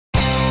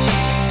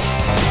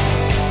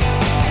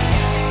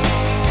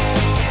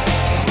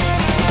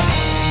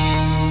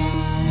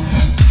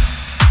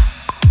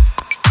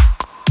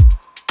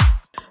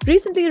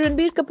Recently,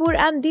 Ranbir Kapoor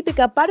and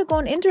Deepika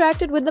Padukone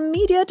interacted with the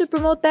media to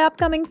promote their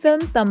upcoming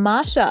film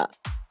Tamasha.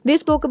 They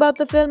spoke about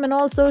the film and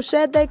also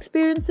shared their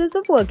experiences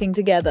of working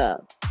together.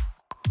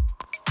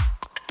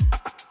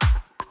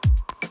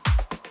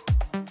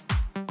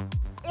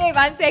 Hey,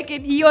 1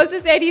 second. He also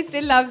said he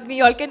still loves me.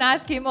 Y'all can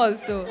ask him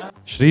also.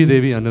 Shri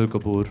Devi Anil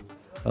Kapoor,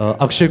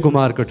 Akshay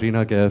Kumar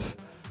Katrina Kaif,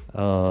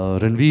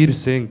 Ranveer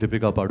Singh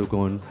Deepika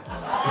Padukone,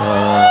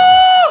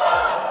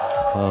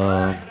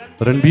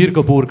 Ranbir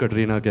Kapoor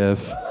Katrina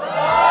Kaif.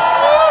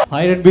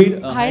 Hi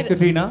Ranbir, hi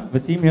Katrina,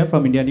 Wasim here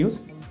from India News.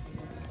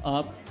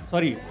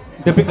 Sorry,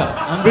 Deepika,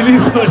 I'm really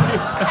sorry.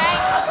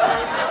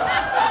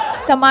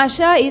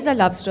 Tamasha is a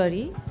love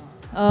story.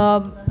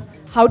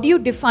 How do you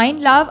define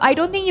love? I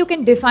don't think you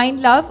can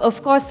define love.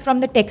 Of course, from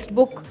the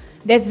textbook,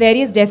 there's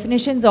various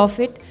definitions of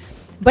it.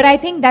 But I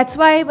think that's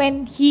why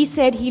when he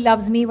said he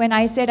loves me, when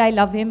I said I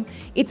love him,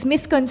 it's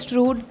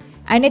misconstrued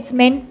and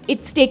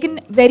it's taken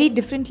very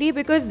differently,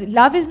 because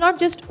love is not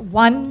just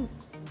one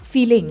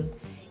feeling.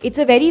 It's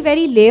a very,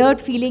 very layered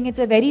feeling. It's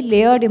a very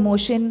layered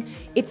emotion.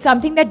 It's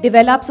something that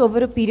develops over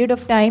a period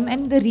of time,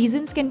 and the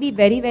reasons can be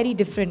very, very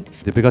different.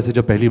 Deepika से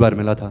जब पहली बार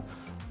मिला था,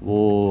 वो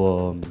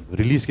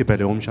release के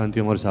पहले ओम शांति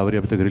ओम और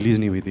सावरिया अभी तक रिलीज़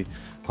नहीं हुई थी.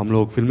 हम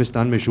लोग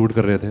फिल्मिस्तान में शूट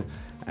कर रहे थे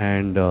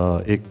एंड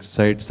एक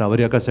साइड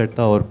सावरिया का सेट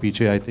था और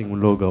पीछे आई थिंक उन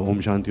लोग ओम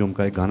शांति ओम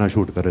का एक गाना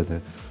शूट कर रहे थे.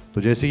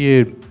 तो जैसे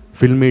ये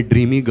फिल्म में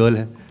ड्रीमी गर्ल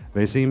है,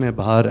 वैसे ही मैं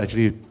बाहर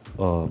एक्चुअली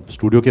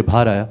स्टूडियो के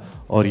बाहर आया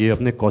और ये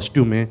अपने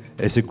कॉस्ट्यूम में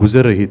ऐसे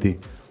गुजर रही थी.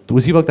 तो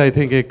उसी वक्त आई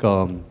थिंक एक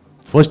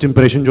फर्स्ट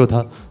इम्प्रेशन जो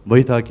था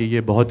वही था कि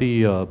ये बहुत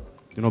ही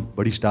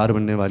बड़ी स्टार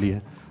बनने वाली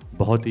है,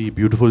 बहुत ही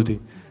ब्यूटीफुल थी.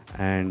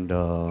 एंड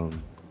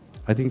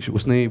आई थिंक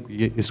उसने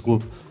ये इसको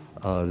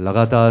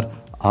लगातार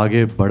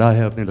आगे बढ़ा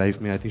है अपने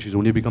लाइफ में. I think she is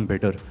only become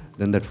better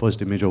than that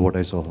first image of what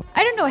I saw her.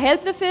 I don't know,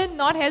 help the film,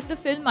 not help the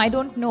film, I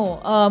don't know.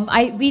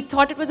 We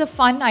thought it was a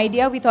fun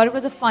idea, we thought it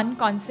was a fun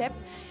concept.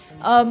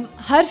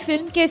 Her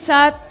film के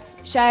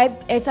साथ शायद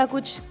ऐसा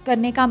कुछ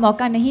करने का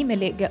मौका नहीं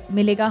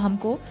मिलेगा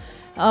हमको.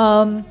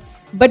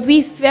 But we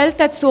felt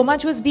that so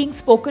much was being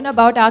spoken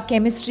about our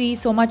chemistry,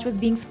 so much was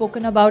being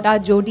spoken about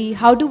our Jodi.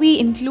 How do we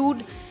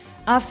include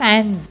our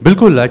fans?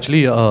 बिल्कुल.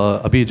 एक्चुअली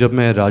अभी जब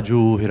मैं राजू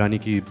हिरानी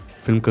की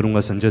फिल्म करूँगा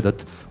संजय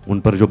दत्त, उन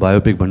पर जो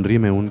बायोपिक बन रही है,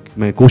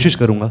 मैं कोशिश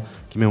करूँगा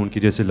कि मैं उनकी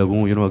जैसे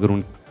लगूँ. अगर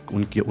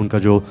उनका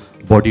जो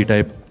बॉडी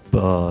टाइप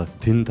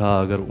थिन था,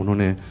 अगर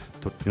उन्होंने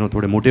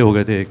थोड़े मोटे हो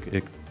गए थे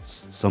एक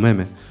समय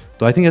में,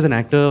 तो I think as an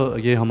actor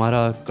ये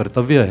हमारा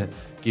कर्तव्य है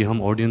कि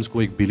हम ऑडियंस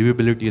को एक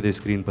बिलीवेबिलिटी दे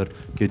स्क्रीन पर,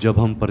 कि जब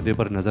हम पर्दे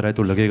पर नजर आए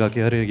तो लगेगा कि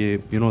अरे ये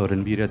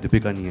रणबीर या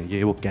दीपिका नहीं है,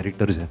 ये वो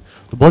कैरेक्टर्स हैं.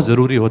 तो बहुत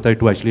ज़रूरी होता है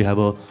to actually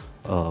have a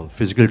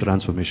physical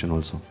transformation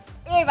also.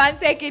 Hey, 1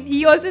 second.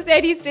 He also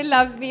said he still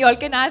loves me. Y'all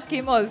can ask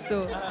him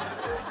also.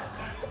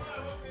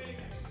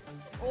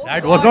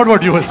 That was not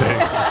what you were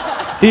saying.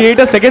 He ate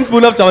a second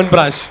spoon of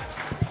Chyawanprash.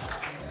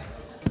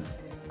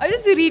 I was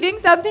just reading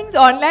some things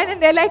online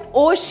and they're like,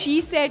 oh, she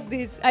said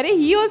this. Arey,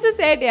 he also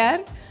said, yaar.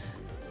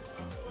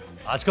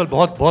 आजकल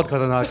बहुत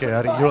खतरनाक है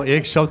यार.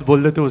 एक शब्द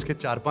बोल देते हो उसके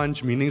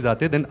 4-5 मीनिंग्स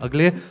आते हैं, देन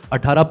अगले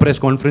 18 प्रेस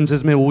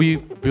कॉन्फ्रेंसेस में वही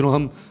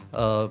हम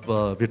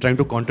we trying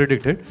to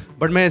contradict it.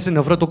 But मैं ऐसे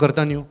नफरत तो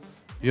करता नहीं हूँ.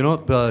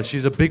 She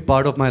is a big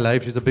part of my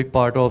life, she is a big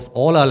part of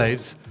all our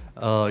lives.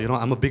 I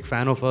am a big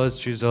fan of hers,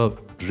 she is a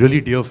really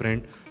dear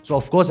friend. So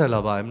of course I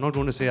love her. I'm not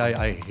going to say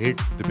I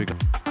hate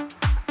Deepika.